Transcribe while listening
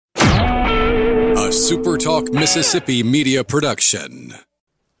a Super Talk Mississippi media production.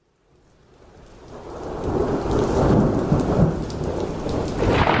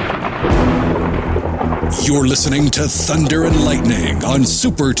 You're listening to Thunder and Lightning on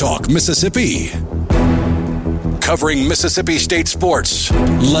Super Talk Mississippi. Covering Mississippi State sports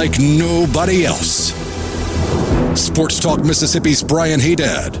like nobody else. Sports Talk Mississippi's Brian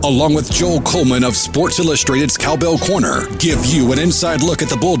Haydad, along with Joel Coleman of Sports Illustrated's Cowbell Corner, give you an inside look at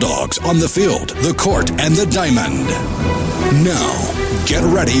the Bulldogs on the field, the court, and the diamond. Now, get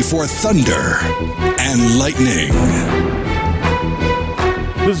ready for Thunder and Lightning.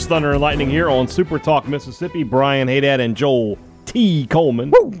 This is Thunder and Lightning here on Super Talk Mississippi. Brian Haydad and Joel T.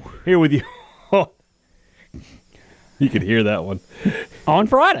 Coleman here with you. You could hear that one. On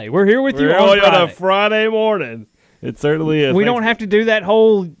Friday. We're here with you on a Friday morning. It certainly is. We don't have to do that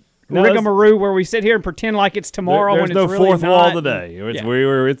whole rigmarole where we sit here and pretend like it's tomorrow when it's really not. There's no fourth wall today.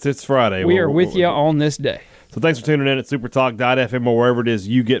 It's Friday. We are with you on this day. So thanks for tuning in at supertalk.fm or wherever it is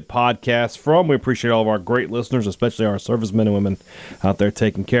you get podcasts from. We appreciate all of our great listeners, especially our servicemen and women out there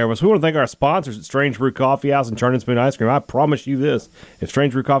taking care of us. We want to thank our sponsors at Strange Brew Coffee House and Churn and Spoon Ice Cream. I promise you this, if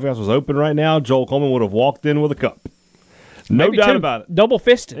Strange Brew Coffee House was open right now, Joel Coleman would have walked in with a cup. No doubt about it. Double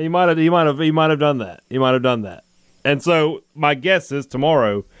fisted. He might have done that. He might have done that. And so my guess is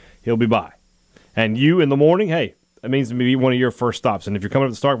tomorrow he'll be by. And you in the morning, hey, that means maybe one of your first stops. And if you're coming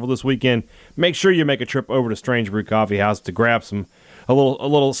up to Starkville this weekend, make sure you make a trip over to Strange Brew Coffee House to grab a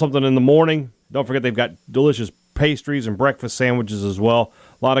little something in the morning. Don't forget they've got delicious pastries and breakfast sandwiches as well.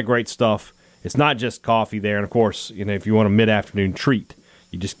 A lot of great stuff. It's not just coffee there. And of course, if you want a mid-afternoon treat,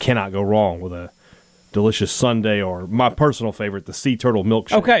 you just cannot go wrong with a delicious sundae, or my personal favorite, the Sea Turtle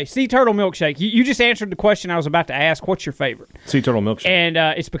Milkshake. Okay, Sea Turtle Milkshake. You just answered the question I was about to ask. What's your favorite? Sea Turtle Milkshake. And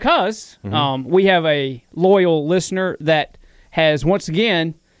it's because we have a loyal listener that has, once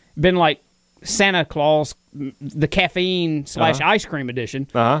again, been like Santa Claus, the caffeine / ice cream edition,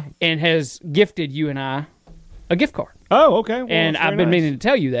 and has gifted you and I a gift card. Oh, okay. Well, and I've been meaning to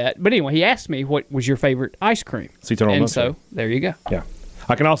tell you that. But anyway, he asked me what was your favorite ice cream. Sea Turtle Milkshake. And so, there you go. Yeah.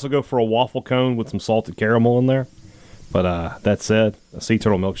 I can also go for a waffle cone with some salted caramel in there. But that said, a Sea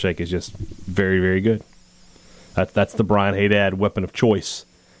Turtle Milkshake is just very, very good. That's the Brian Haydad weapon of choice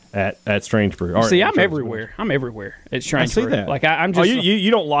at Strange Brew. See, I'm everywhere. I'm everywhere at Strange Brew. I see that. Like I'm just.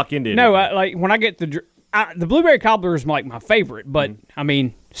 You don't lock into it. No, like when I get the blueberry cobbler is like my favorite. But I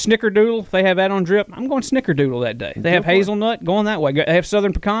mean, Snickerdoodle, if they have that on drip, I'm going Snickerdoodle that day. They have hazelnut, going that way. They have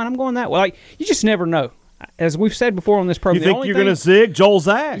Southern Pecan, I'm going that way. Like you just never know. As we've said before on this program, you think you're going to zig? Joel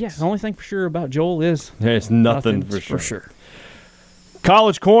zags. Yeah, the only thing for sure about Joel is there's nothing for sure.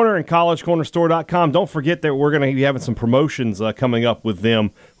 College Corner and collegecornerstore.com. Don't forget that we're going to be having some promotions coming up with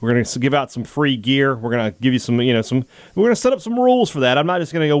them. We're going to give out some free gear. We're going to give you some. We're going to set up some rules for that. I'm not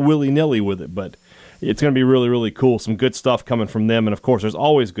just going to go willy-nilly with it, but it's going to be really, really cool. Some good stuff coming from them, and of course, there's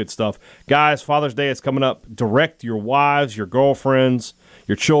always good stuff. Guys, Father's Day is coming up. Direct your wives, your girlfriends,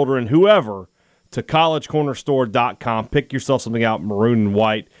 your children, whoever, to collegecornerstore.com. Pick yourself something out, maroon and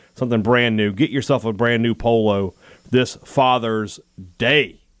white, something brand new. Get yourself a brand new polo this Father's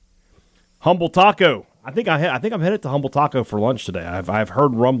Day. Humble Taco. I think I'm headed to Humble Taco for lunch today. I've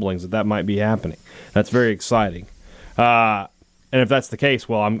heard rumblings that might be happening. That's very exciting. And if that's the case,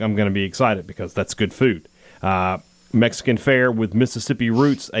 well, I'm going to be excited because that's good food. Mexican fare with Mississippi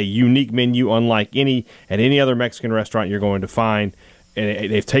roots, a unique menu unlike any other Mexican restaurant you're going to find.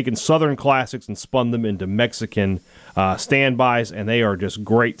 And they've taken Southern classics and spun them into Mexican standbys, and they are just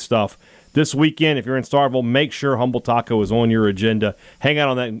great stuff. This weekend, if you're in Starkville, make sure Humble Taco is on your agenda. Hang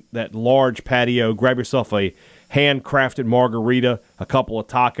out on that large patio. Grab yourself a handcrafted margarita, a couple of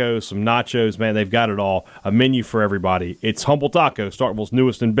tacos, some nachos. Man, they've got it all. A menu for everybody. It's Humble Taco, Starkville's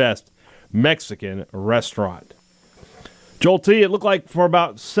newest and best Mexican restaurant. Joel T., it looked like for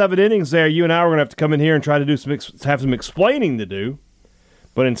about 7 innings there, you and I were going to have to come in here and try to have some explaining to do.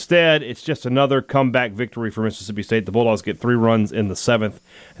 But instead, it's just another comeback victory for Mississippi State. The Bulldogs get 3 runs in the 7th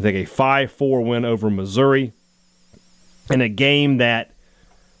and take a 5-4 win over Missouri in a game that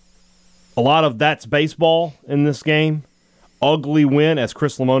a lot of that's baseball in this game. Ugly win, as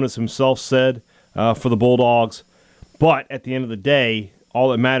Chris Lemonis himself said, for the Bulldogs. But at the end of the day, all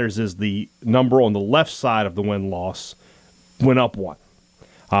that matters is the number on the left side of the win-loss went up 1.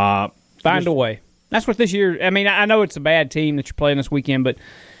 Find a way. That's what this year, I mean, I know it's a bad team that you're playing this weekend, but,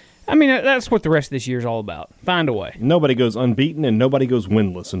 I mean, that's what the rest of this year is all about. Find a way. Nobody goes unbeaten and nobody goes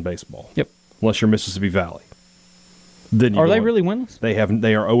winless in baseball. Yep. Unless you're Mississippi Valley. Then are they really winless? They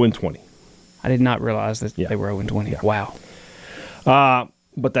are 0-20. I did not realize that they were 0-20. Yeah. Wow.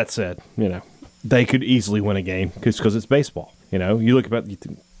 But that said, they could easily win a game because it's baseball. You look about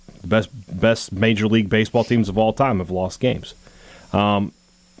The best Major League Baseball teams of all time have lost games. And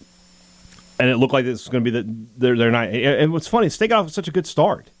it looked like this was going to be their night. And what's funny, State got off such a good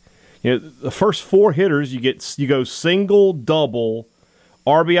start. The first 4 hitters, you go single, double,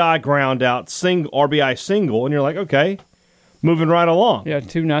 RBI ground out, RBI single, and you're like, okay, moving right along. Yeah,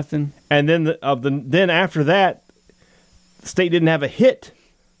 2-0. And then then after that, State didn't have a hit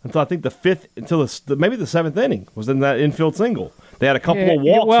until I think the 5th, until maybe the 7th inning was in that infield single. They had a couple of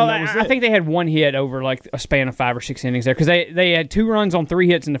walks. Well, and that was I think they had 1 hit over like a span of 5 or 6 innings there because they had 2 runs on 3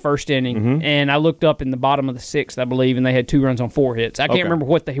 hits in the first inning, and I looked up in the bottom of the 6th, I believe, and they had 2 runs on 4 hits. I can't remember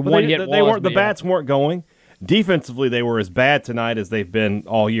what the one hit was. The bats weren't going. Defensively, they were as bad tonight as they've been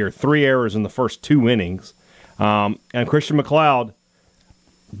all year. 3 errors in the first 2 innings. And Christian McLeod,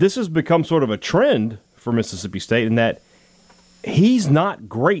 this has become sort of a trend for Mississippi State in that he's not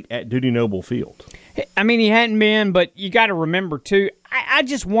great at Dudy Noble Field. I mean, he hadn't been, but you got to remember, too, I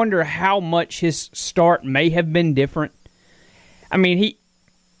just wonder how much his start may have been different. I mean,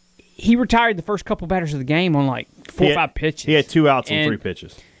 he retired the first couple batters of the game on like 4 or 5 pitches. He had 2 outs and 3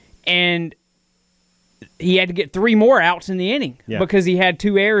 pitches. And he had to get 3 more outs in the inning because he had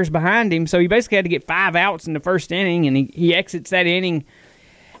 2 errors behind him. So he basically had to get 5 outs in the first inning, and he exits that inning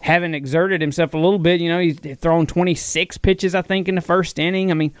having exerted himself a little bit. He's thrown 26 pitches, I think, in the first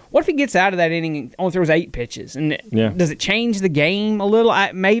inning. I mean, what if he gets out of that inning and only throws 8 pitches? And does it change the game a little?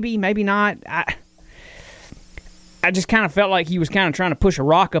 Maybe, maybe not. I just kind of felt like he was kind of trying to push a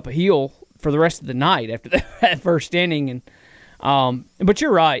rock up a hill for the rest of the night after that first inning. And but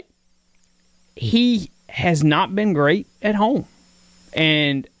you're right. He has not been great at home.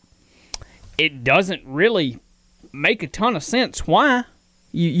 And it doesn't really make a ton of sense why.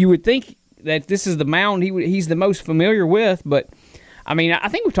 You would think that this is the mound he's the most familiar with, but, I mean, I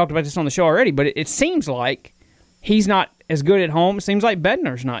think we've talked about this on the show already, but it seems like he's not as good at home. It seems like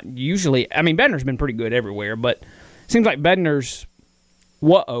Bednar's not usually. I mean, Bednar's been pretty good everywhere, but it seems like Bednar's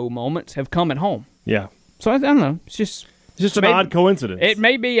whoa moments have come at home. Yeah. So I don't know. It's just an odd coincidence. It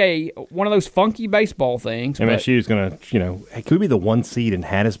may be one of those funky baseball things. MSU's going to, hey, could we be the 1 seed in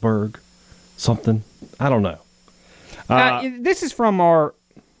Hattiesburg? Something? I don't know. This is from our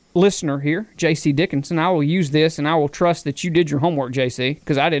listener here, J.C. Dickinson. I will use this, and I will trust that you did your homework, J.C.,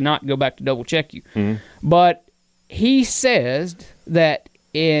 because I did not go back to double-check you. Mm-hmm. But he says that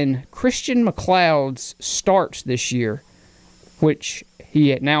in Christian McLeod's starts this year, which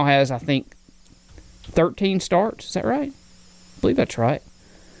he now has, I think, 13 starts. Is that right? I believe that's right.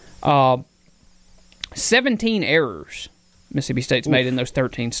 17 errors Mississippi State's made in those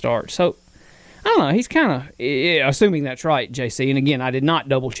 13 starts. So, I don't know. He's kind of assuming that's right, JC. And again, I did not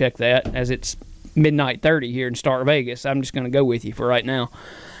double check that as it's midnight 30 here in Star Vegas. I'm just going to go with you for right now.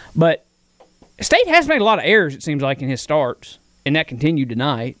 But State has made a lot of errors, it seems like, in his starts, and that continued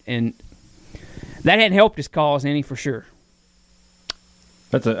tonight. And that hadn't helped his cause any for sure.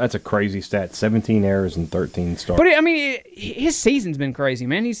 That's a crazy stat. 17 errors and 13 starts. But I mean, his season's been crazy,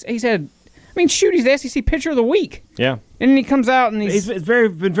 man. He's had. I mean, shoot, he's the SEC Pitcher of the Week. Yeah. And then he comes out and it's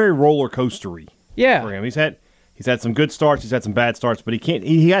been very roller coastery. Yeah. For him. He's had some good starts, he's had some bad starts, but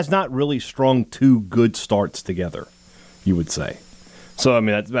he has not really strung 2 good starts together, you would say. So I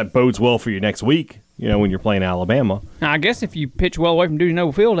mean that bodes well for you next week, when you're playing Alabama. Now, I guess if you pitch well away from Dudy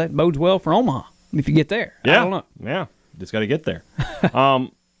Noble Field, that bodes well for Omaha if you get there. Yeah. I don't know. Yeah. Just got to get there. I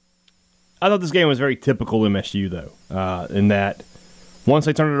thought this game was very typical MSU though, in that once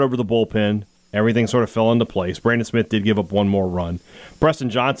they turned it over to the bullpen, everything sort of fell into place. Brandon Smith did give up 1 more run. Preston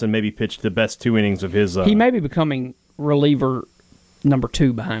Johnson maybe pitched the best 2 innings of his. He may be becoming reliever number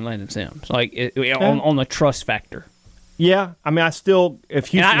 2 behind Landon Sims, like on the trust factor. Yeah, I mean, if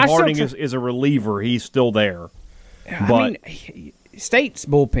Houston Harding is a reliever, he's still there. But I mean, State's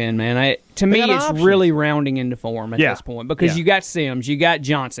bullpen, man. To me, it's options. Really rounding into form at this point because you got Sims, you got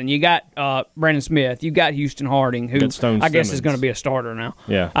Johnson, you got Brandon Smith, you got Houston Harding, who I guess is going to be a starter now.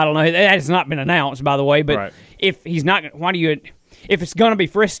 Yeah, I don't know. That has not been announced, by the way. But if he's not, why do you? If it's going to be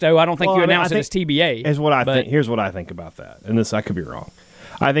Fristow, I don't think you announce it as TBA. Here's what I think about that, and this I could be wrong.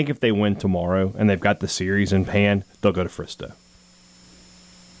 I think if they win tomorrow and they've got the series in hand, they'll go to Fristow.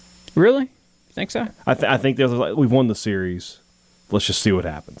 Really? Think so? I think we've won the series. Let's just see what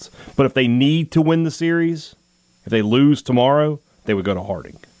happens. But if they need to win the series, if they lose tomorrow, they would go to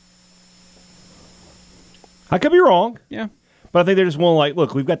Harding. I could be wrong. Yeah. But I think they're just willing,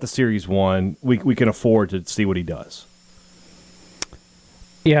 look, we've got the series won. We can afford to see what he does.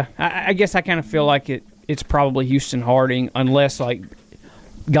 Yeah. I guess I kind of feel like it's probably Houston Harding, unless,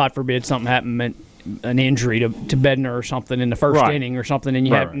 God forbid, something happened, an injury to Bednar or something in the first inning or something, and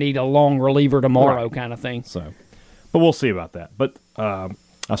you need a long reliever tomorrow kind of thing. So. But we'll see about that. But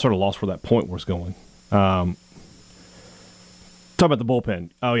I sort of lost where that point was going. Talk about the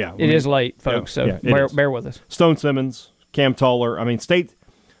bullpen. Oh, yeah. It is late, folks, so bear with us. Stone Simmons, Cam Toller. I mean, State,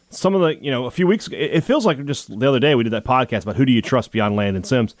 some of the, a few weeks ago, it feels like just the other day we did that podcast about who do you trust beyond Landon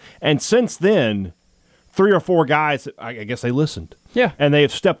Sims. And since then, 3 or 4 guys, I guess they listened. Yeah. And they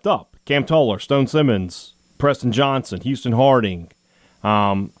have stepped up. Cam Toller, Stone Simmons, Preston Johnson, Houston Harding,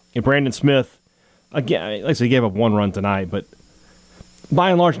 and Brandon Smith. Again, like I said, he gave up 1 run tonight, but by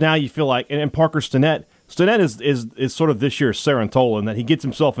and large now you feel like, and Parker Stinnett is sort of this year's Sarantola in that he gets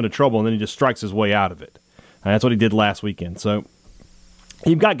himself into trouble and then he just strikes his way out of it. And that's what he did last weekend. So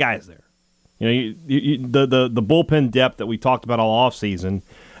you've got guys there. The bullpen depth that we talked about all offseason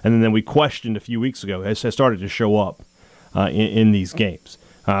and then we questioned a few weeks ago has started to show up in these games.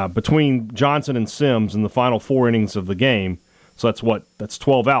 Between Johnson and Sims in the final 4 innings of the game, so that's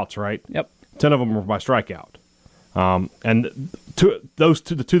 12 outs, right? Yep. 10 of them were by strikeout. And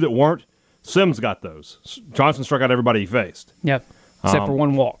the two that weren't, Sims got those. Johnson struck out everybody he faced. Yep. Except for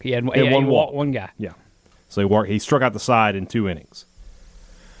 1 walk. He had one walk, 1 guy. Yeah. So he struck out the side in 2 innings.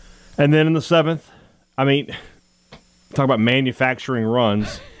 And then in the 7th, I mean, talk about manufacturing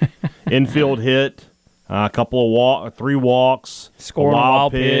runs. Infield hit, a couple of 3 walks, score a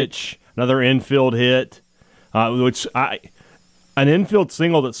wild pitch, another infield hit, an infield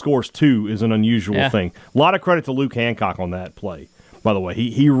single that scores 2 is an unusual thing. A lot of credit to Luke Hancock on that play, by the way.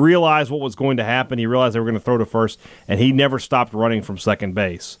 He realized what was going to happen. He realized they were going to throw to first, and he never stopped running from second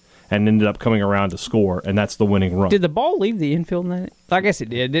base and ended up coming around to score, and that's the winning run. Did the ball leave the infield in that? I guess it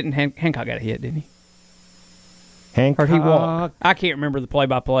did. Didn't Hancock got a hit, didn't he? Hancock? Or he walked? I can't remember the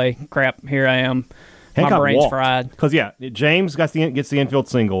play-by-play. Crap, here I am. Hancock my brain's walked. Fried. Because, James gets the infield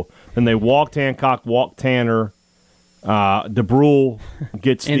single. Then they walked Hancock, walked Tanner. DeBrule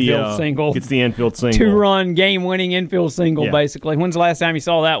gets single. Gets the infield single. 2-run game-winning infield single, basically. When's the last time you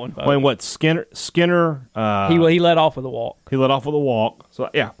saw that one, folks? When what? Skinner. He led off with a walk. He led off with a walk. So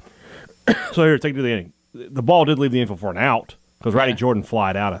so here, take it to the inning. The ball did leave the infield for an out because Rodney Jordan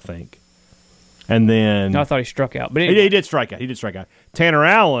flied out, I think. And then I thought he struck out, but anyway. he did strike out. Tanner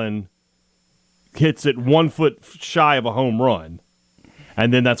Allen hits it 1 foot shy of a home run.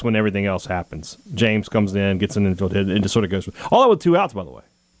 And then that's when everything else happens. James comes in, gets an infield hit, and just sort of goes. All that with 2 outs, by the way.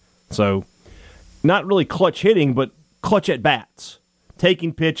 So, not really clutch hitting, but clutch at bats.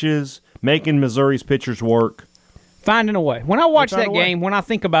 Taking pitches, making Missouri's pitchers work. Finding a way. When I watch that game, when I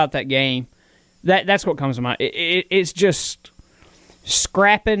think about that game, that's what comes to mind. It's just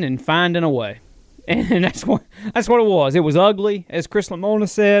scrapping and finding a way. And that's what it was. It was ugly, as Chris Lamona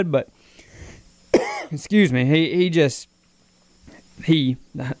said, but excuse me,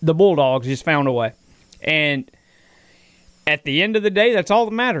 the Bulldogs just found a way. And at the end of the day, that's all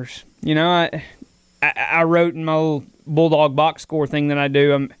that matters. I wrote in my little Bulldog box score thing that I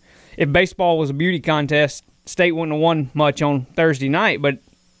do, if baseball was a beauty contest, State wouldn't have won much on Thursday night, but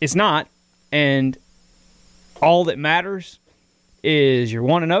it's not. And all that matters is you're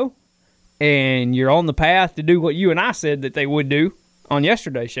 1-0, and you're on the path to do what you and I said that they would do on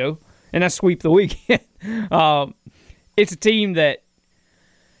yesterday's show, and that's sweep the weekend. It's a team that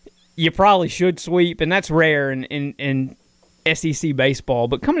you probably should sweep, and that's rare in SEC baseball.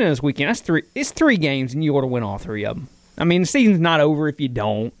 But coming in this weekend, it's 3 games, and you ought to win all 3 of them. I mean, the season's not over if you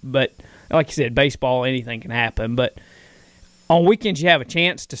don't, but like you said, baseball, anything can happen. But on weekends you have a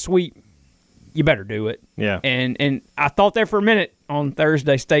chance to sweep, you better do it. Yeah. And I thought there for a minute on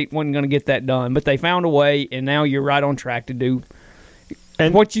Thursday State wasn't going to get that done, but they found a way, and now you're right on track to do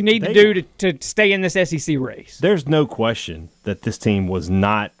what you need to do to stay in this SEC race. There's no question that this team was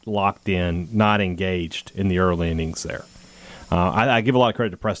not locked in, not engaged in the early innings there. I give a lot of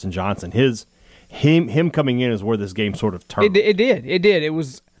credit to Preston Johnson. Him coming in is where this game sort of turned. It did. It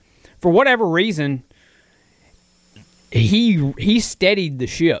was, for whatever reason, he steadied the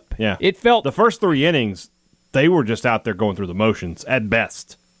ship. Yeah. It felt the first 3 innings, they were just out there going through the motions at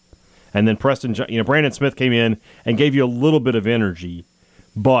best. And then Brandon Smith came in and gave you a little bit of energy,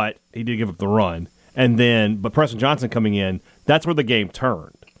 but he did give up the run. But Preston Johnson coming in, that's where the game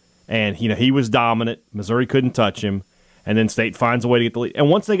turned. And he was dominant. Missouri couldn't touch him. And then State finds a way to get the lead. And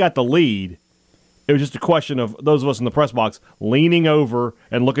once they got the lead, it was just a question of those of us in the press box leaning over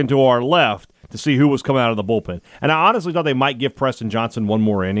and looking to our left to see who was coming out of the bullpen. And I honestly thought they might give Preston Johnson 1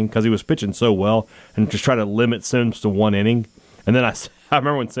 more inning because he was pitching so well and just try to limit Sims to 1 inning. And then I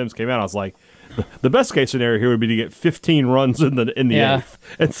remember when Sims came out, I was like, the best case scenario here would be to get 15 runs in the 8th,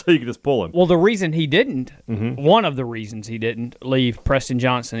 and so you could just pull him. Well, the reason he didn't, one of the reasons he didn't leave Preston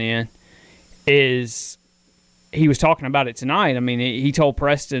Johnson in is he was talking about it tonight. I mean, he told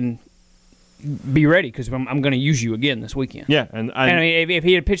Preston be ready because I'm going to use you again this weekend. Yeah, and I mean, if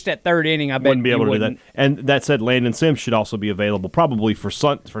he had pitched that third inning, I bet wouldn't be able to do that. And that said, Landon Sims should also be available probably for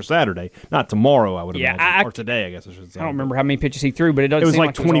Saturday, not tomorrow. I would imagine, or today. I guess I should say. I don't remember how many pitches he threw, but it doesn't. It was seem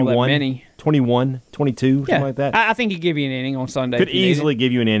like 21, it was all that many. 21, 22, something like that. I think he'd give you an inning on Sunday. Could easily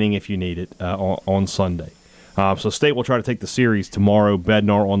give you an inning if you need it on Sunday. So State will try to take the series tomorrow.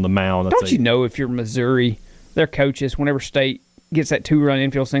 Bednar on the mound. Don't you know if you're Missouri, their coaches, whenever State gets that 2-run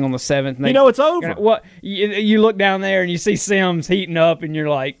infield single on the 7th, and it's over. What you look down there and you see Sims heating up, and you're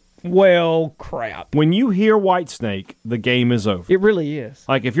like, well, crap. When you hear Whitesnake, the game is over. It really is.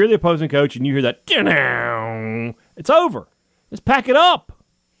 Like if you're the opposing coach and you hear that, it's over. Let's pack it up.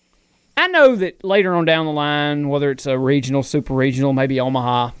 I know that later on down the line, whether it's a regional, super regional, maybe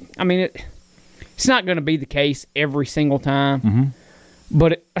Omaha, I mean, it's not going to be the case every single time. Mm-hmm.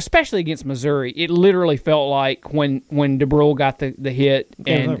 But especially against Missouri, it literally felt like when DeBrule got the hit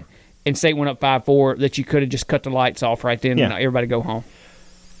and State went up 5-4 that you could have just cut the lights off right then and everybody go home.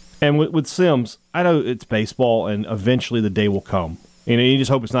 And with Sims, I know it's baseball and eventually the day will come. And you just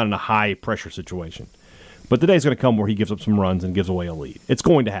hope it's not in a high-pressure situation. But the day's going to come where he gives up some runs and gives away a lead. It's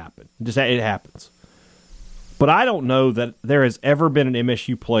going to happen. It happens. But I don't know that there has ever been an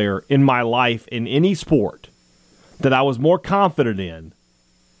MSU player in my life in any sport that I was more confident in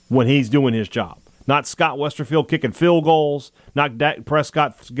when he's doing his job. Not Scott Westerfield kicking field goals, not Dak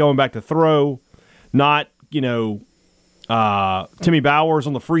Prescott going back to throw, not, Timmy Bowers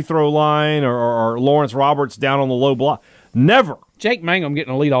on the free throw line or Lawrence Roberts down on the low block. Never. Jake Mangum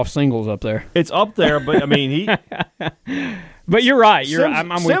getting a leadoff singles up there. It's up there, but I mean, he. But you're right.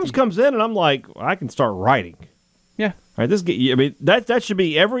 Sims comes in, and I'm like, I can start writing. Yeah. All right. That should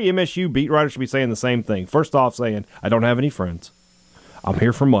be every MSU beat writer should be saying the same thing. First off, saying I don't have any friends. I'm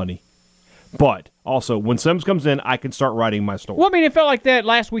here for money. But also, when Sims comes in, I can start writing my story. Well, I mean, it felt like that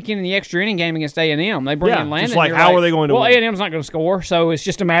last weekend in the extra inning game against A&M. They bring in Landon. Just like, how are they going to win? Well, A&M's not going to score, so it's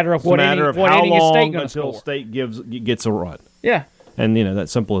just a matter of what inning is State going to score. Until State gets a run. Yeah. And,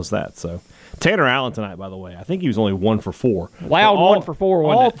 that's simple as that. So Tanner Allen tonight, by the way, I think he was only 1 for 4. Loud 1 for 4,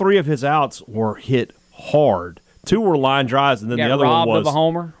 wasn't it? All 3 of his outs were hit hard. 2 were line drives, and then the other one was of a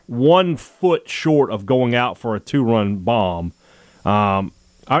homer. 1 foot short of going out for a 2-run bomb.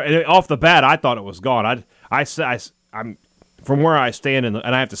 Off the bat, I thought it was gone. I'm from where I stand and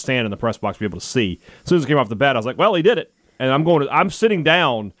I have to stand in the press box to be able to see. As soon as it came off the bat, I was like, "Well, he did it." And I'm sitting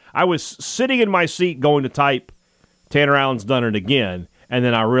down. I was sitting in my seat going to type, "Tanner Allen's done it again," and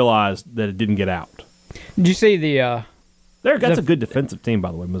then I realized that it didn't get out. Did you see the? That's a good defensive team,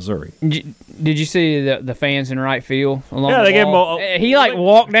 by the way, Missouri. Did you see the fans in right field? They gave him he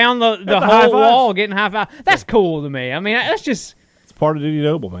walked down the whole wall getting high five. That's cool to me. I mean, that's just. Part of Duty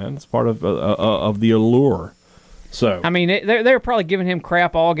Noble, man. It's part of the allure. So I mean, they're probably giving him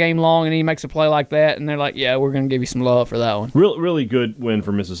crap all game long, and he makes a play like that, and they're like, "Yeah, we're going to give you some love for that one." Really good win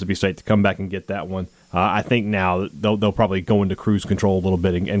for Mississippi State to come back and get that one. I think now they'll probably go into cruise control a little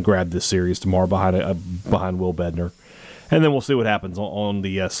bit and grab this series tomorrow behind Will Bednar, and then we'll see what happens on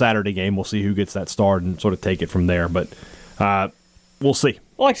the Saturday game. We'll see who gets that start and sort of take it from there. But we'll see.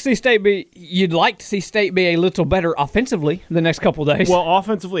 You'd like to see State be a little better offensively the next couple of days. Well,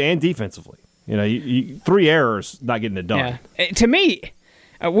 offensively and defensively. 3 errors, not getting it done. Yeah. To me,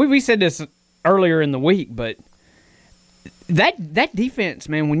 we said this earlier in the week, but that defense,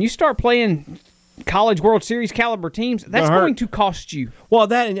 man, when you start playing College World Series caliber teams, that's going to cost you. Well,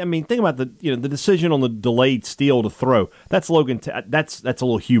 think about the decision on the delayed steal to throw. That's Logan. That's a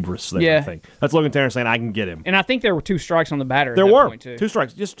little hubris there. Yeah. I think that's Logan Tanner saying I can get him. And I think there were 2 strikes on the batter. There at that were point too. 2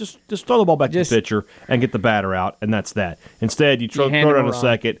 strikes. Just throw the ball back to the pitcher and get the batter out, and that's that. Instead, you throw it on a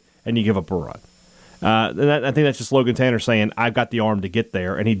second and you give up a run. I think that's just Logan Tanner saying I've got the arm to get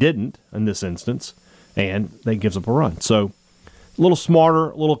there, and he didn't in this instance, and then gives up a run. So. A little smarter,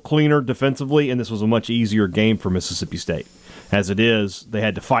 a little cleaner defensively, and this was a much easier game for Mississippi State. As it is, they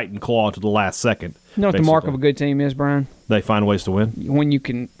had to fight and claw to the last second. You know what the mark of a good team is, Brian? They find ways to win. When you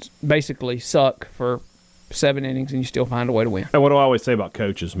can basically suck for 7 innings and you still find a way to win. And what do I always say about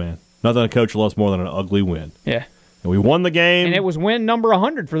coaches, man? Nothing a coach loves more than an ugly win. Yeah. And we won the game. And it was win number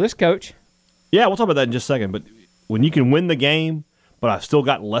 100 for this coach. Yeah, we'll talk about that in just a second. But when you can win the game, but I've still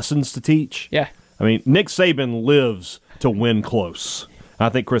got lessons to teach. Yeah. I mean, Nick Saban lives to win close. I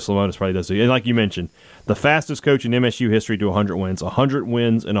think Chris Lemonis probably does too. And like you mentioned, the fastest coach in MSU history to 100 wins. 100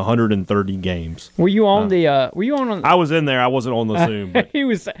 wins in 130 games. Were you on Were you on? I was in there. I wasn't on the Zoom. But It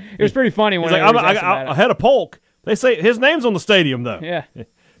was pretty funny when I had a Polk. They say his name's on the stadium though. Yeah. He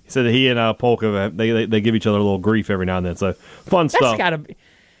said that he and Polk they give each other a little grief every now and then. So fun stuff. That's gotta be.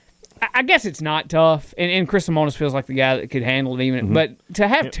 I guess it's not tough, and Chris Lemonis feels like the guy that could handle it even. But to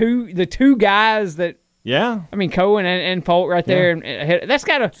have the two guys that, I mean, Cohen and Polk right there, and that's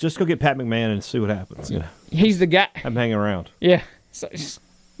got to just go get Pat McMahon and see what happens. He's the guy. I'm hanging around. Yeah. So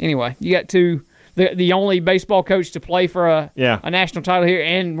anyway, you got the only baseball coach to play for a national title here,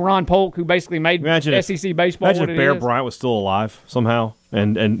 and Ron Polk, who basically made SEC baseball. Imagine if Bear Bryant was still alive somehow,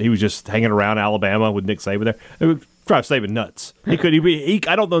 and he was just hanging around Alabama with Nick Saban there. It would drive Saban nuts. I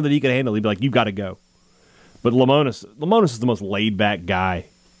don't know that he could handle it. He'd be like, "You got to go." But Lemonis is the most laid back guy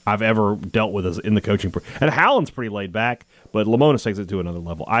I've ever dealt with in the coaching. And Howland's pretty laid back, but Lemonis takes it to another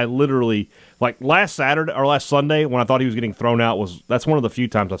level. I literally, like last Sunday when I thought he was getting thrown out, that's one of the few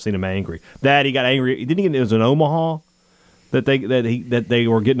times I've seen him angry. That he got angry. It was in Omaha that they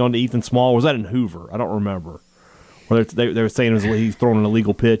were getting on to Ethan Small. Or was that in Hoover? I don't remember. Where they were saying he's throwing an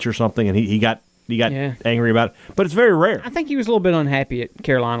illegal pitch or something, and he got angry about it. But it's very rare. I think he was a little bit unhappy at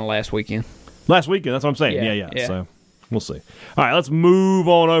Carolina last weekend. That's what I'm saying. Yeah. So we'll see. All right, let's move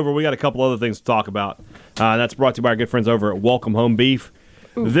on over. We got a couple other things to talk about. That's brought to you by our good friends over at Welcome Home Beef.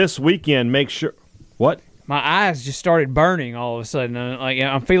 Ooh. This weekend, make sure... What? My eyes just started burning all of a sudden.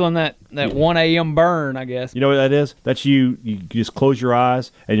 I'm feeling that 1 a.m. burn, I guess. You know what that is? That's you just close your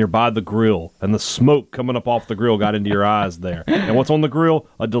eyes, and you're by the grill, and the smoke coming up off the grill got into your eyes there. And what's on the grill?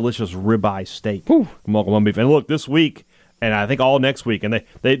 A delicious ribeye steak from Welcome Home Beef. And look, this week... And I think all next week, and I'm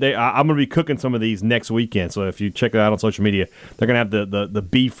going to be cooking some of these next weekend. So if you check it out on social media, they're going to have the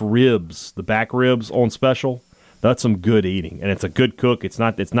beef ribs, the back ribs on special. That's some good eating, and it's a good cook. It's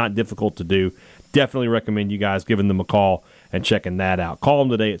not difficult to do. Definitely recommend you guys giving them a call and checking that out. Call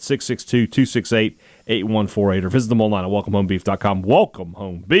them today at 662-268-8148 or visit them online at welcomehomebeef.com. Welcome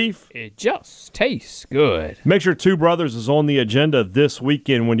Home Beef. It just tastes good. Make sure Two Brothers is on the agenda this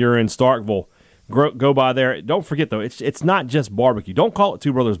weekend when you're in Starkville. Go by there. Don't forget, though, it's not just barbecue. Don't call it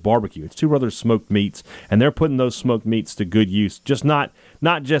Two Brothers Barbecue. It's Two Brothers Smoked Meats, and they're putting those smoked meats to good use. Just not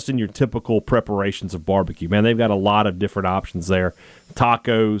just in your typical preparations of barbecue. Man, they've got a lot of different options there.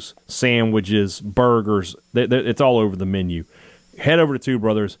 Tacos, sandwiches, burgers. It's all over the menu. Head over to Two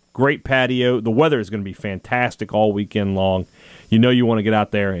Brothers. Great patio. The weather is going to be fantastic all weekend long. You know you want to get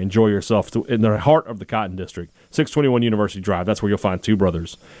out there and enjoy yourself in the heart of the Cotton District. 621 University Drive. That's where you'll find Two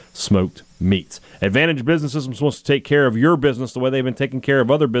Brothers Smoked Meats. Advantage Business Systems wants to take care of your business the way they've been taking care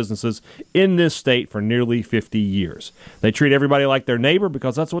of other businesses in this state for nearly 50 years. They treat everybody like their neighbor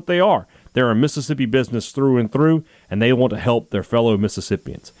because that's what they are. They're a Mississippi business through and through, and they want to help their fellow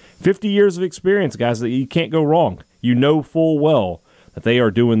Mississippians. 50 years of experience, guys, that you can't go wrong. You know full well that they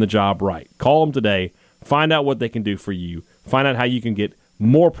are doing the job right. Call them today. Find out what they can do for you. Find out how you can get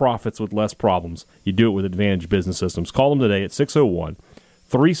more profits with less problems. You do it with Advantage Business Systems. Call them today at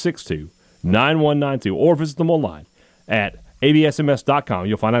 601-362-9192 or visit them online at absms.com.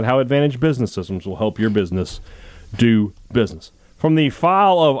 You'll find out how Advantage Business Systems will help your business do business. From the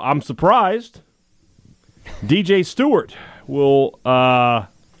file of I'm surprised, DJ Stewart will go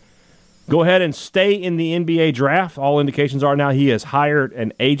ahead and stay in the NBA draft. All indications are now he has hired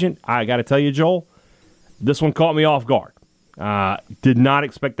an agent. I got to tell you, Joel, this one caught me off guard. Did not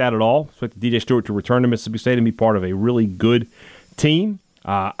expect that at all. Expected DJ Stewart to return to Mississippi State and be part of a really good team.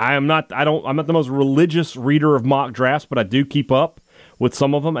 I'm not the most religious reader of mock drafts, but I do keep up with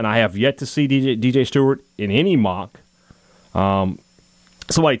some of them, and I have yet to see DJ Stewart in any mock.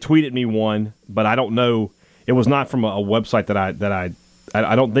 Somebody tweeted me one, but I don't know. It was not from a website that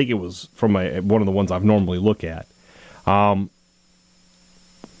I don't think it was from one of the ones I've normally look at.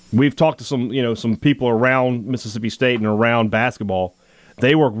 We've talked to some people around Mississippi State and around basketball.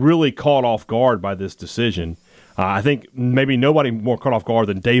 They were really caught off guard by this decision. I think maybe nobody more caught off guard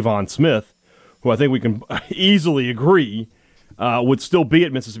than Davon Smith, who I think we can easily agree would still be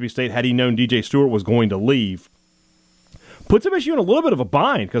at Mississippi State had he known DJ Stewart was going to leave. Puts MSU in a little bit of a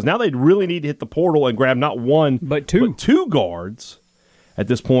bind because now they'd really need to hit the portal and grab not one but two guards at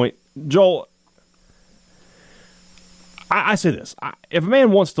this point. Joel, I say this. If a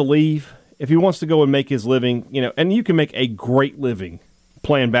man wants to leave, if he wants to go and make his living, and you can make a great living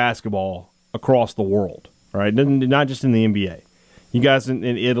playing basketball across the world, right? Not just in the NBA. You guys in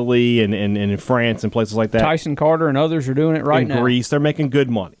Italy and in France and places like that. Tyson Carter and others are doing it right now. In Greece, they're making good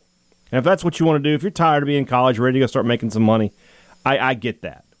money. And if that's what you want to do, if you're tired of being in college, ready to go start making some money, I get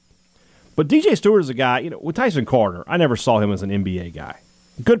that. But DJ Stewart is a guy, with Tyson Carter, I never saw him as an NBA guy.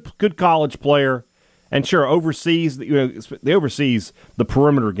 Good college player. And sure, overseas, the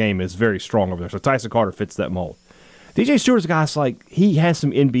perimeter game is very strong over there. So Tyson Carter fits that mold. DJ Stewart's a guy, he has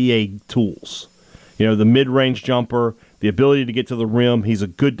some NBA tools. The mid-range jumper, the ability to get to the rim. He's a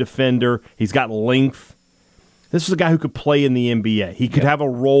good defender. He's got length. This is a guy who could play in the NBA. He could have a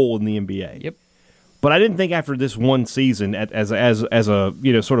role in the NBA. Yep. But I didn't think after this one season, as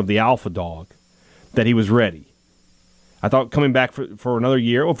a sort of the alpha dog, that he was ready. I thought coming back for another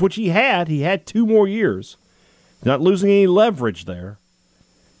year, of which he had 2 more years, not losing any leverage there,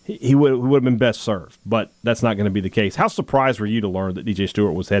 he would have been best served. But that's not going to be the case. How surprised were you to learn that DJ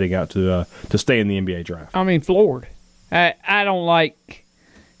Stewart was heading out to stay in the NBA draft? I mean, floored. I don't like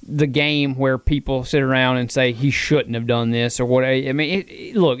the game where people sit around and say he shouldn't have done this or what. I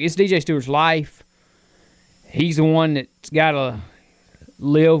mean, look, it's DJ Stewart's life. He's the one that's got to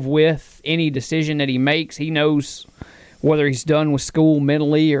live with any decision that he makes. He knows whether he's done with school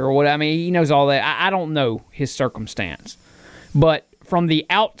mentally or what. I mean, he knows all that. I don't know his circumstance. But from the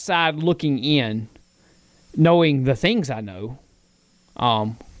outside looking in, knowing the things I know,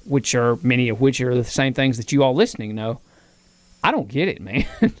 which are many of which are the same things that you all listening know, I don't get it, man.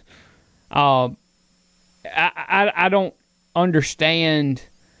 I don't understand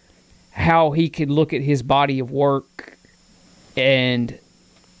how he could look at his body of work and,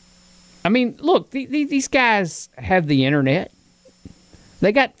 I mean, look, these guys have the internet.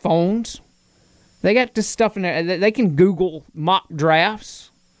 They got phones. They got this stuff in there. They can Google mock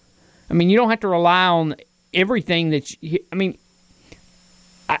drafts. I mean, you don't have to rely on everything that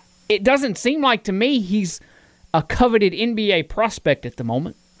it doesn't seem like to me he's a coveted NBA prospect at the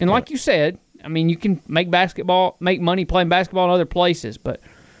moment. And like you said, I mean, you can make money playing basketball in other places, but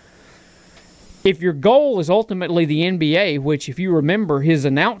if your goal is ultimately the NBA, which if you remember his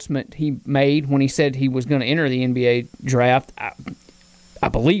announcement he made when he said he was going to enter the NBA draft, I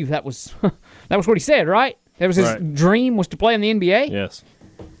believe that was what he said, right? That was his dream, was to play in the NBA? Yes.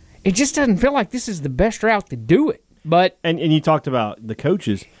 It just doesn't feel like this is the best route to do it. But and you talked about the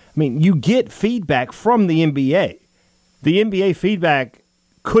coaches. I mean, you get feedback from the NBA. The NBA feedback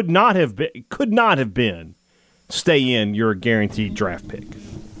could not have been stay in, you're a guaranteed draft pick.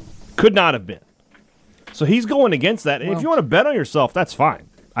 Could not have been. So he's going against that. And if you want to bet on yourself, that's fine.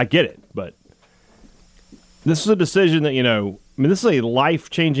 I get it. But this is a decision that, this is a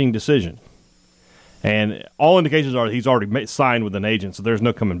life-changing decision. And all indications are he's already signed with an agent, so there's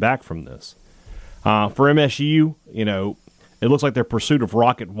no coming back from this. For MSU, it looks like their pursuit of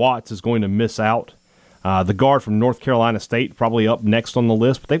Rocket Watts is going to miss out. The guard from North Carolina State probably up next on the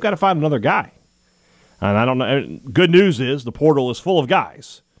list, but they've got to find another guy. And I don't know. Good news is the portal is full of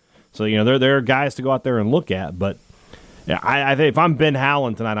guys. So, there are guys to go out there and look at. But I think if I'm Ben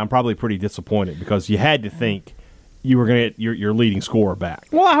Howland tonight, I'm probably pretty disappointed because you had to think you were going to get your leading scorer back.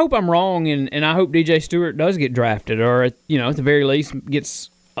 Well, I hope I'm wrong, and I hope DJ Stewart does get drafted or, at the very least gets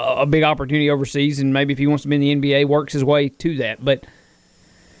a big opportunity overseas, and maybe if he wants to be in the NBA, works his way to that. But,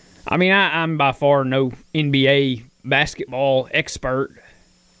 I mean, I'm by far no NBA basketball expert,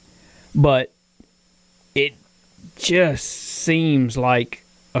 but it just seems like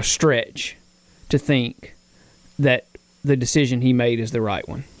a stretch to think that the decision he made is the right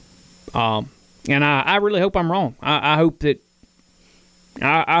one. And I really hope I'm wrong. I hope that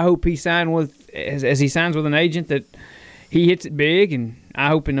I hope he signed with as he signs with an agent that he hits it big, and I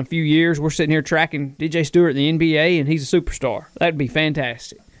hope in a few years we're sitting here tracking DJ Stewart in the NBA and he's a superstar. That'd be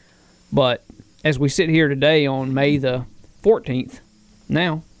fantastic. But as we sit here today on May the 14th,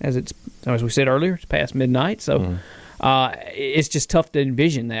 now as we said earlier, it's past midnight, so it's just tough to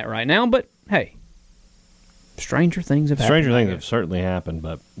envision that right now. But hey, stranger things have happened. Stranger things have certainly happened,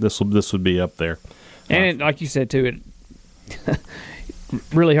 but this would be up there. And like you said too, it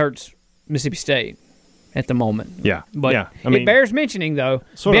really hurts Mississippi State at the moment. Yeah, but yeah. It bears mentioning though.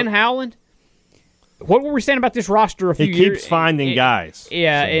 Ben Howland. What were we saying about this roster a few years? He keeps finding guys.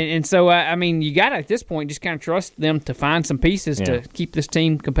 Yeah, so. I mean, you got to, at this point, just kind of trust them to find some pieces to keep this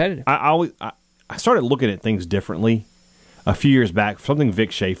team competitive. I started looking at things differently a few years back. Something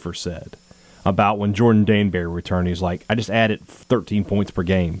Vic Schaefer said about when Jordan Danberry returned. He's like, I just added 13 points per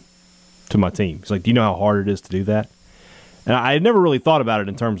game to my team. He's like, do you know how hard it is to do that? And I had never really thought about it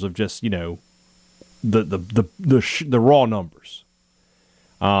in terms of just, the raw numbers.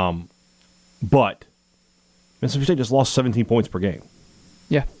 But Mississippi State just lost 17 points per game.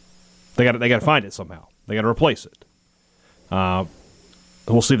 Yeah, they got to find it somehow. They got to replace it.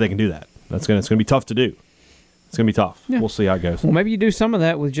 We'll see if they can do that. It's going to be tough to do. It's going to be tough. Yeah. We'll see how it goes. Well, maybe you do some of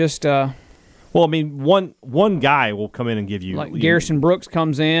that with just. Well, I mean, one guy will come in and give you like Garrison Brooks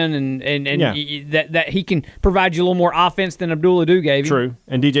comes in and that he can provide you a little more offense than Abdullah Ado gave you. True,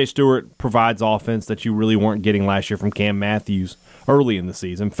 and DJ Stewart provides offense that you really weren't getting last year from Cam Matthews early in the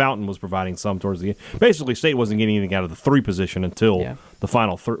season. Fountain was providing some towards the end. Basically, State wasn't getting anything out of the 3 position until the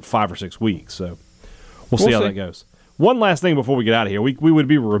final 5 or 6 weeks. So we'll see how that goes. One last thing before we get out of here. We would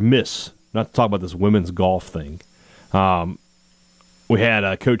be remiss not to talk about this women's golf thing. We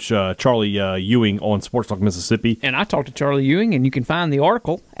had Coach Charlie Ewing on Sports Talk Mississippi. And I talked to Charlie Ewing, and you can find the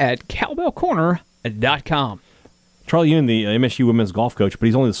article at cowbellcorner.com. Charlie Ewing, the MSU women's golf coach, but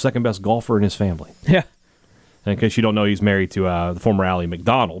he's only the second best golfer in his family. Yeah. And in case you don't know, he's married to the former Allie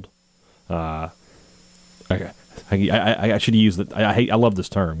McDonald. I should use that. I love this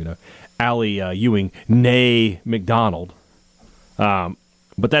term, you know, Allie Ewing, nay McDonald. But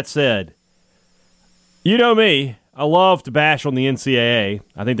that said, you know me, I love to bash on the NCAA.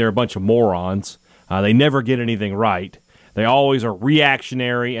 I think they're a bunch of morons. They never get anything right. They always are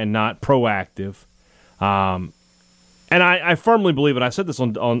reactionary and not proactive. And I firmly believe it. I said this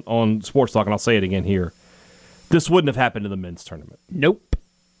on Sports Talk, and I'll say it again here. This wouldn't have happened in the men's tournament. Nope.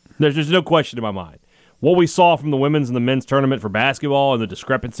 There's just no question in my mind. What we saw from the women's and the men's tournament for basketball and the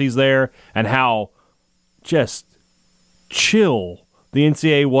discrepancies there and how just chill the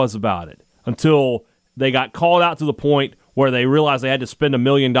NCAA was about it until they got called out to the point where they realized they had to spend $1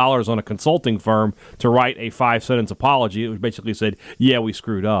 million on a consulting firm to write a 5-sentence apology. It basically said, yeah, we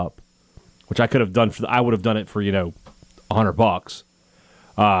screwed up, which I could have done I would have done it for, $100.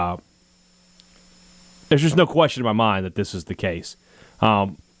 There's just no question in my mind that this is the case.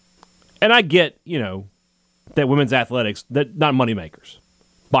 And I get, that women's athletics, that not moneymakers,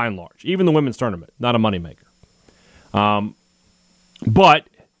 by and large. Even the women's tournament, not a moneymaker. But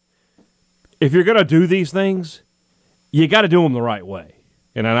if you're going to do these things, you got to do them the right way.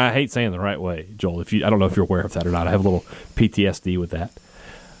 And I hate saying the right way, Joel. I don't know if you're aware of that or not. I have a little PTSD with that.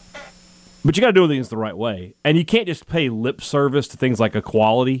 But you got to do things the right way. And you can't just pay lip service to things like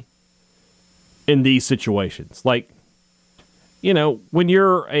equality in these situations. Like, when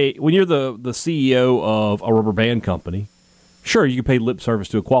you're the CEO of a rubber band company, sure, you can pay lip service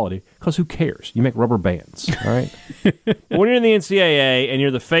to equality because who cares? You make rubber bands, all right? But when you're in the NCAA and you're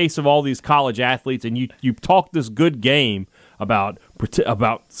the face of all these college athletes and you talk this good game about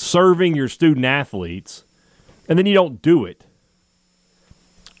serving your student athletes, and then you don't do it,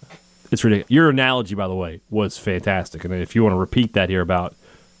 it's ridiculous. Your analogy, by the way, was fantastic. And if you want to repeat that here about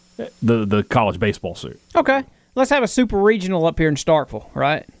the college baseball suit. Okay. Let's have a super regional up here in Starkville,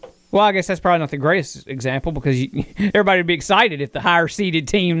 right? Well, I guess that's probably not the greatest example because everybody would be excited if the higher-seeded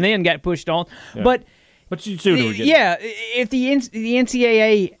team then got pushed on. Yeah. But you see what we're getting. Yeah, if the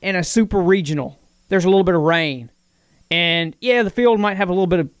NCAA in a super regional, there's a little bit of rain. And, yeah, the field might have a little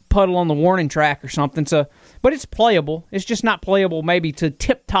bit of puddle on the warning track or something. But it's playable. It's just not playable maybe to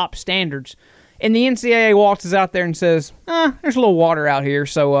tip-top standards. And the NCAA waltzes out there and says, there's a little water out here,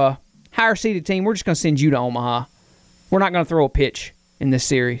 so higher-seeded team, we're just going to send you to Omaha. We're not going to throw a pitch in this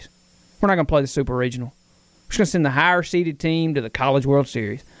series. We're not going to play the Super Regional. We're just going to send the higher-seeded team to the College World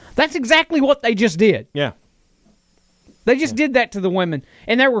Series. That's exactly what they just did. Yeah. They just did that to the women.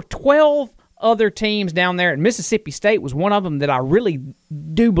 And there were 12 other teams down there, and Mississippi State was one of them that I really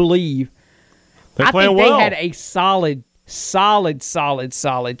do believe. They had a solid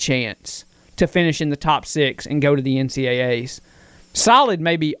chance to finish in the top 6 and go to the NCAAs. Solid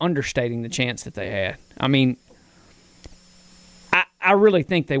may be understating the chance that they had. I mean, I really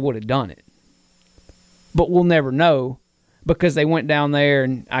think they would have done it. But we'll never know because they went down there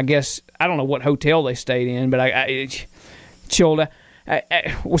and I guess, I don't know what hotel they stayed in, but I chilled.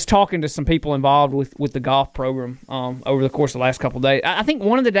 I was talking to some people involved with the golf program over the course of the last couple of days. I think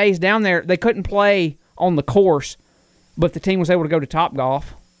one of the days down there, they couldn't play on the course, but the team was able to go to Topgolf.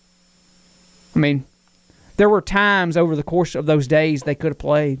 I mean, there were times over the course of those days they could have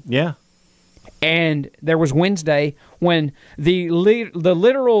played. Yeah. And there was Wednesday when the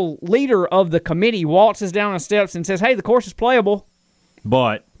literal leader of the committee waltzes down the steps and says, hey, the course is playable.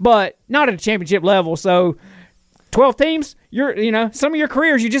 But not at a championship level. So 12 teams, some of your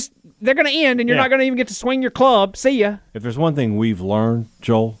careers, they're going to end and you're not going to even get to swing your club. See ya. If there's one thing we've learned,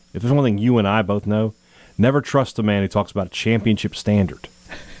 Joel, if there's one thing you and I both know, never trust a man who talks about a championship standard.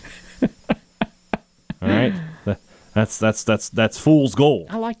 All right? That's fool's gold.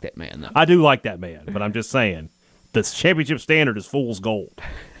 I like that man, though. I do like that man, but I'm just saying, the championship standard is fool's gold.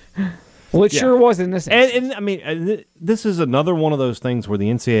 Well, it sure was in this instance. And I mean, this is another one of those things where the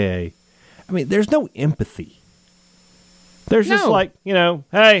NCAA, I mean, there's no empathy. There's just like,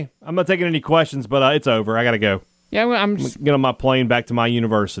 hey, I'm not taking any questions, but it's over. I got to go. Yeah, well, I'm get on my plane back to my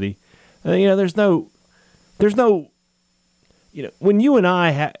university. There's no, when you and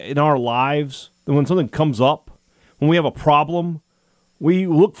I in our lives, when something comes up, when we have a problem, we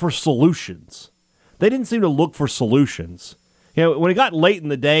look for solutions. They didn't seem to look for solutions. When it got late in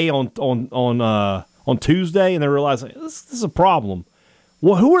the day on Tuesday, and they realized this is a problem.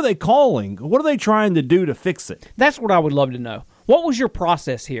 Well, who are they calling? What are they trying to do to fix it? That's what I would love to know. What was your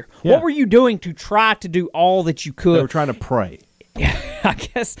process here? Yeah. What were you doing to try to do all that you could? They were trying to pray. I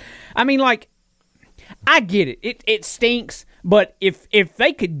guess. I mean, like, I get it. It stinks. But if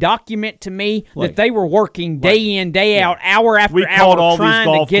they could document to me that they were working day in, day out, hour after we hour, called all trying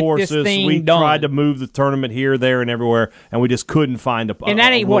these golf to get courses. this thing we done. tried to move the tournament here, there, and everywhere, and we just couldn't find a. And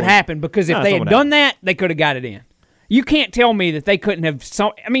that ain't what happened, because if they had done that, they could have got it in. You can't tell me that they couldn't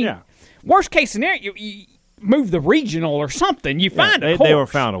have. Worst case scenario, you move the regional or something. You find a course. They were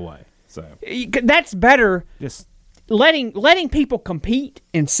found a way. So that's better. Just letting people compete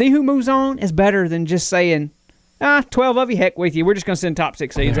and see who moves on is better than just saying, 12 of you, heck with you. We're just going to send top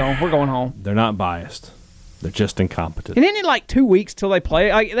 6 seeds on. We're going home. They're not biased. They're just incompetent. And isn't it like 2 weeks till they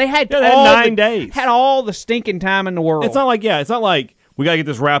play? Like, they had 9 days. Had all the stinking time in the world. It's not like we got to get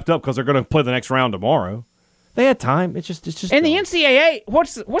this wrapped up because they're going to play the next round tomorrow. They had time. It's just. And the NCAA,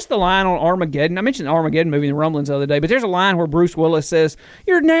 what's the line on Armageddon? I mentioned the Armageddon movie in the Rumblings the other day, but there's a line where Bruce Willis says,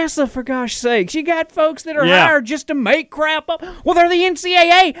 "You're NASA, for gosh sakes. You got folks that are hired just to make crap up." Well, they're the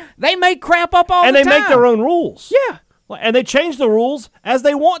NCAA. They make crap up all the time. And they make their own rules. Yeah. And they change the rules as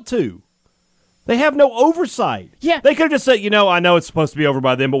they want to. They have no oversight. Yeah. They could have just said, I know it's supposed to be over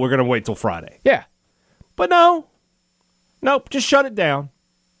by then, but we're going to wait till Friday. Yeah. But no. Nope. Just shut it down.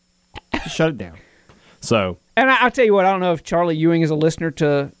 Just shut it down. So. And I'll tell you what, I don't know if Charlie Ewing is a listener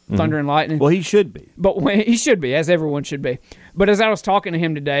to Thunder and Lightning. Well, he should be. But he should be, as everyone should be. But as I was talking to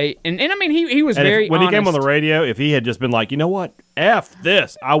him today, and I mean, he was very when honest. he came on the radio, if he had just been like, you know what, F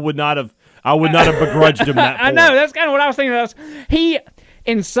this, I would not have begrudged him that point. I know, that's kind of what I was thinking. He,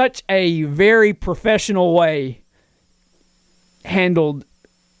 in such a very professional way, handled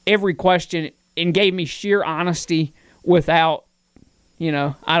every question and gave me sheer honesty without,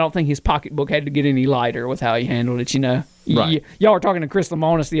 I don't think his pocketbook had to get any lighter with how he handled it, Right. Y'all were talking to Chris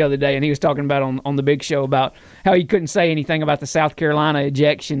Lamonis the other day, and he was talking about on the big show about how he couldn't say anything about the South Carolina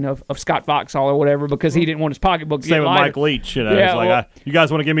ejection of Scott Foxhall or whatever because he didn't want his pocketbook to get lighter. Same with Mike Leach. Yeah, you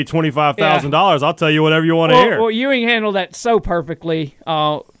guys want to give me $25,000, I'll tell you whatever you want to hear. Well, Ewing handled that so perfectly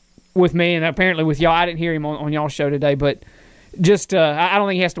with me and apparently with y'all. I didn't hear him on y'all's show today, but just I don't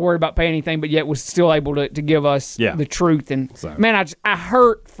think he has to worry about paying anything, but yet was still able to give us the truth. And, man, I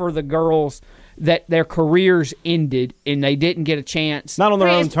hurt for the girls that their careers ended and they didn't get a chance. Not on their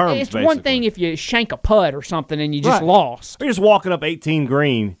own terms, It's basically. one thing if you shank a putt or something and you just lost. You're just walking up 18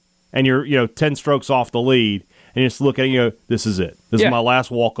 green and you're 10 strokes off the lead and you just look at it, this is it. This is my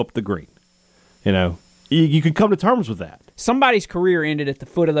last walk up the green. You can come to terms with that. Somebody's career ended at the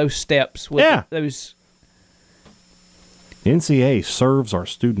foot of those steps with those. The NCAA serves our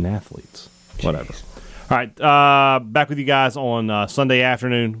student athletes. Whatever. All right, back with you guys on Sunday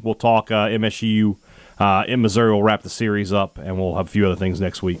afternoon. We'll talk MSU in Missouri. We'll wrap the series up, and we'll have a few other things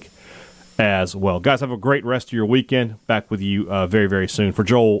next week as well. Guys, have a great rest of your weekend. Back with you very, very soon. For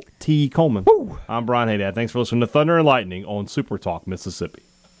Joel T. Coleman, I'm Brian Haydad. Thanks for listening to Thunder and Lightning on Super Talk Mississippi.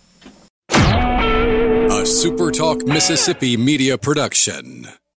 A Super Talk Mississippi media production.